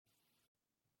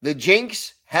The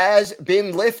jinx has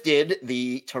been lifted.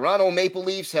 The Toronto Maple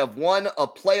Leafs have won a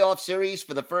playoff series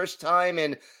for the first time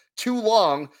in too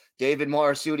long. David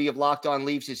Morassutti of Locked On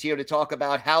Leafs is here to talk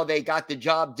about how they got the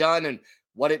job done and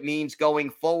what it means going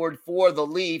forward for the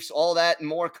Leafs. All that and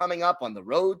more coming up on the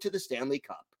road to the Stanley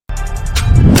Cup.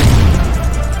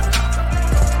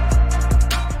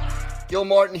 Gil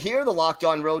Martin here. The Locked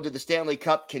On Road to the Stanley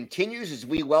Cup continues as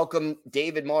we welcome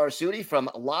David Morassutti from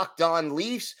Locked On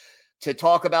Leafs to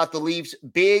talk about the Leafs'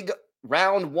 big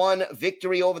round one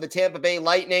victory over the Tampa Bay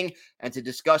Lightning and to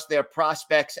discuss their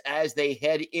prospects as they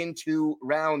head into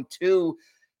round two.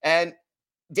 And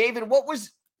David, what was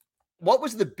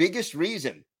the biggest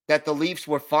reason that the Leafs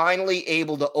were finally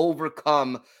able to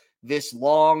overcome this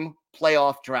long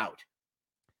playoff drought?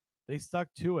 They stuck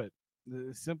to it.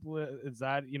 As simple as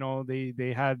that,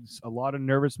 they had a lot of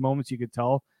nervous moments. You could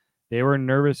tell they were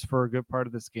nervous for a good part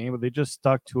of this game, but they just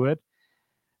stuck to it.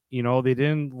 They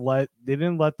didn't let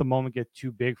the moment get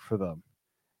too big for them,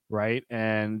 right?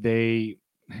 And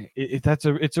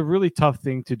it's a really tough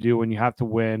thing to do when you have to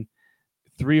win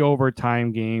 3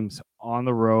 overtime games on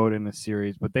the road in a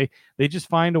series. But they just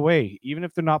find a way, even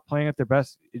if they're not playing at their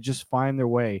best, just find their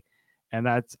way. And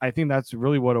I think that's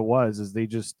really what it was. Is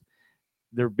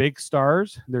they're big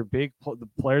stars, the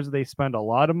players that they spend a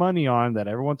lot of money on, that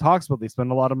everyone talks about, they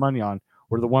spend a lot of money on,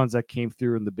 were the ones that came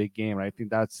through in the big game. And I think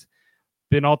that's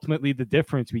been ultimately the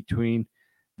difference between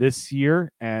this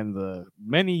year and the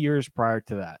many years prior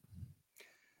to that.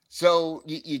 So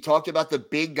you talked about the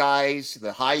big guys,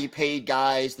 the high-paid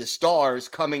guys, the stars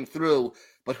coming through,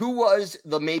 but who was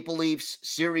the Maple Leafs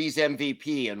series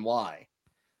MVP and why?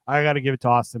 I got to give it to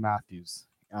Austin Matthews.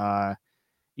 The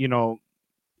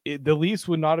Leafs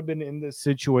would not have been in this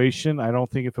situation, I don't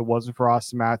think, if it wasn't for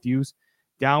Austin Matthews.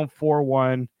 Down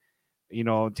 4-1,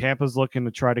 Tampa's looking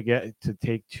to try to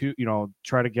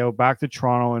try to go back to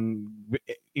Toronto and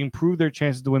improve their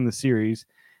chances to win the series.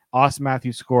 Austin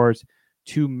Matthews scores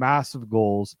 2 massive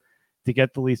goals to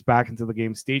get the Leafs back into the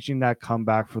game, staging that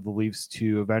comeback for the Leafs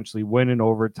to eventually win in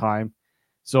overtime.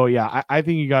 So yeah, I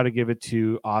think you got to give it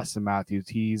to Austin Matthews.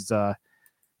 He's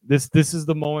this is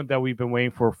the moment that we've been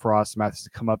waiting for Austin Matthews to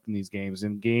come up in these games.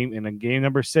 In game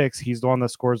number 6, he's the one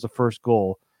that scores the first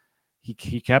goal.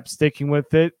 He kept sticking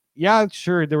with it. Yeah,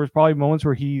 sure, there was probably moments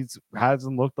where he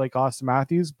hasn't looked like Austin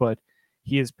Matthews, but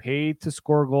he is paid to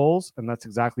score goals, and that's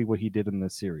exactly what he did in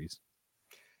this series.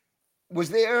 Was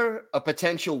there a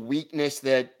potential weakness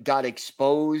that got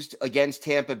exposed against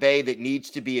Tampa Bay that needs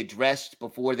to be addressed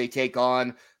before they take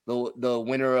on the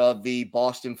winner of the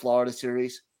Boston-Florida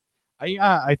series?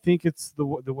 I think it's the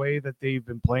way that they've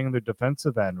been playing their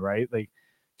defensive end, right? Like,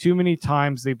 too many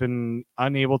times they've been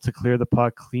unable to clear the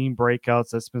puck, clean breakouts.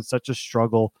 That's been such a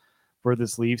struggle for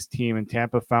this Leafs team. And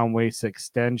Tampa found ways to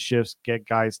extend shifts, get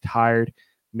guys tired,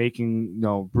 making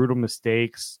brutal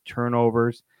mistakes,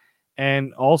 turnovers.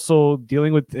 And also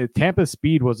dealing with Tampa's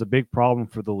speed was a big problem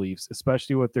for the Leafs,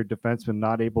 especially with their defensemen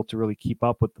not able to really keep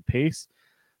up with the pace.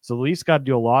 So the Leafs got to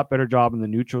do a lot better job in the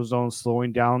neutral zone,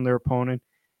 slowing down their opponent.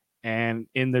 And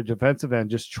in their defensive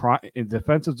end,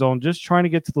 defensive zone, just trying to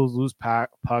get to those loose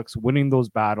pucks, winning those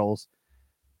battles,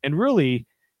 and really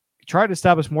try to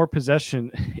establish more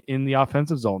possession in the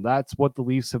offensive zone. That's what the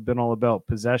Leafs have been all about: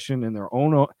 possession in their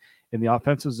own in the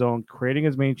offensive zone, creating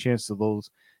as many chances of those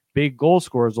big goal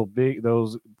scorers,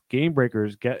 those game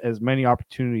breakers, get as many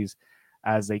opportunities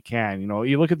as they can.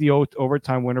 You look at the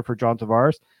overtime winner for John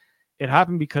Tavares. It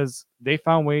happened because they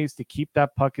found ways to keep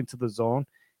that puck into the zone.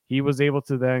 He was able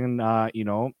to then,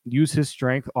 use his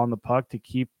strength on the puck to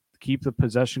keep the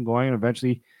possession going and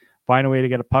eventually find a way to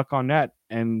get a puck on net.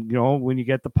 And, when you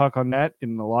get the puck on net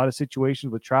in a lot of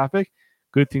situations with traffic,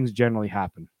 good things generally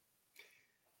happen.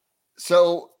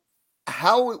 So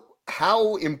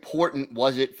how important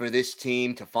was it for this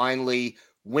team to finally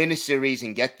win a series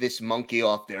and get this monkey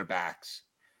off their backs?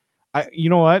 You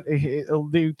know what?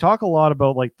 They talk a lot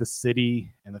about like the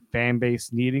city and the fan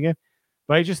base needing it.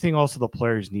 But I just think also the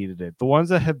players needed it. The ones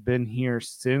that have been here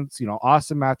since,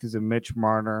 Austin Matthews and Mitch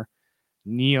Marner,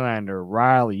 Nylander,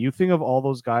 Riley. You think of all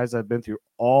those guys that have been through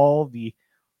all the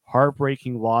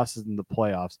heartbreaking losses in the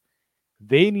playoffs.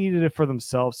 They needed it for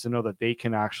themselves to know that they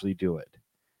can actually do it.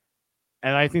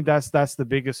 And I think that's the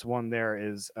biggest one there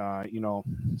is,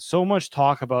 so much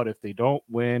talk about if they don't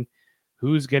win,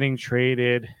 who's getting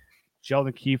traded.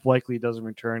 Sheldon Keefe likely doesn't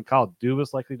return. Kyle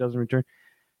Dubas likely doesn't return.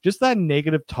 Just that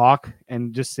negative talk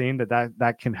and just saying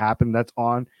that can happen, that's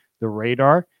on the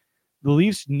radar. The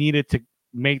Leafs needed to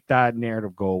make that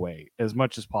narrative go away as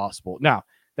much as possible. Now,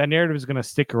 that narrative is going to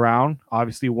stick around.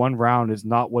 Obviously, one round is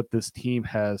not what this team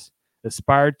has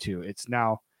aspired to. It's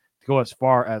now to go as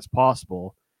far as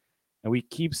possible. And we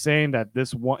keep saying that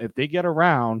this one, if they get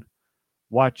around,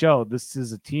 watch out. This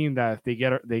is a team that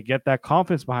if they get that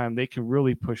confidence behind them, they can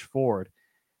really push forward.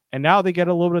 And now they get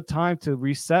a little bit of time to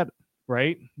reset,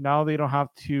 right? Now they don't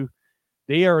have to,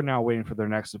 they are now waiting for their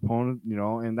next opponent,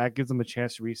 and that gives them a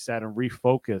chance to reset and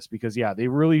refocus because, yeah, they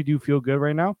really do feel good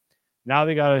right now. Now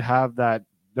they got to have that,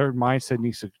 their mindset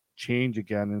needs to change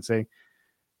again and say,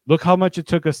 look how much it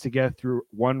took us to get through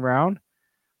one round.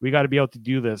 We got to be able to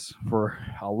do this for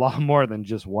a lot more than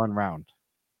just one round.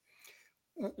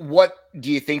 What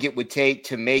do you think it would take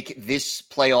to make this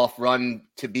playoff run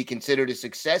to be considered a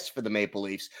success for the Maple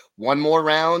Leafs? One more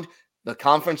round, the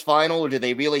conference final, or do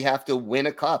they really have to win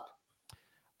a cup?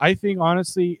 I think,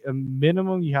 honestly, a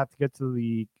minimum you have to get to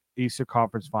the Eastern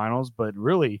Conference Finals, but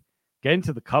really getting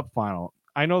to the Cup final.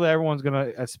 I know that everyone's going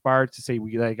to aspire to say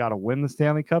they got to win the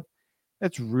Stanley Cup.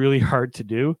 That's really hard to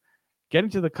do.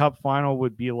 Getting to the Cup final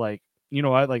would be like,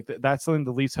 that's something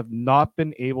the Leafs have not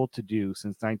been able to do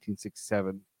since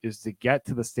 1967, is to get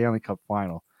to the Stanley Cup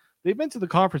final. They've been to the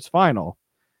conference final.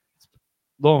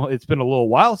 It's been a little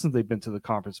while since they've been to the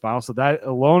conference final, so that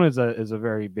alone is a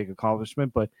very big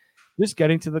accomplishment. But just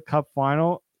getting to the Cup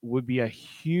final would be a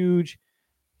huge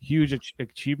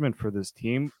achievement for this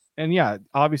team. And yeah,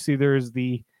 obviously there is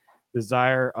the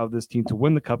desire of this team to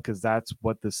win the Cup because that's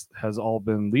what this has all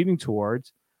been leading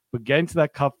towards. But getting to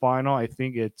that Cup final, I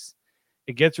think it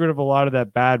gets rid of a lot of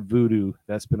that bad voodoo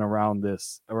that's been around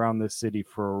this city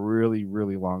for a really,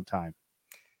 really long time.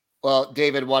 Well,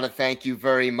 David, want to thank you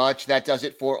very much. That does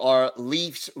it for our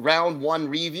Leafs round 1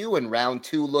 review and round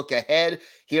 2 look ahead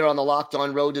here on the Locked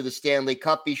On Road to the Stanley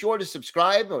Cup. Be sure to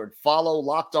subscribe or follow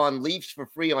Locked On Leafs for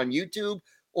free on YouTube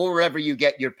or wherever you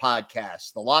get your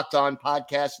podcasts. The Locked On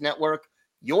Podcast Network,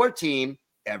 your team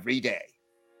every day.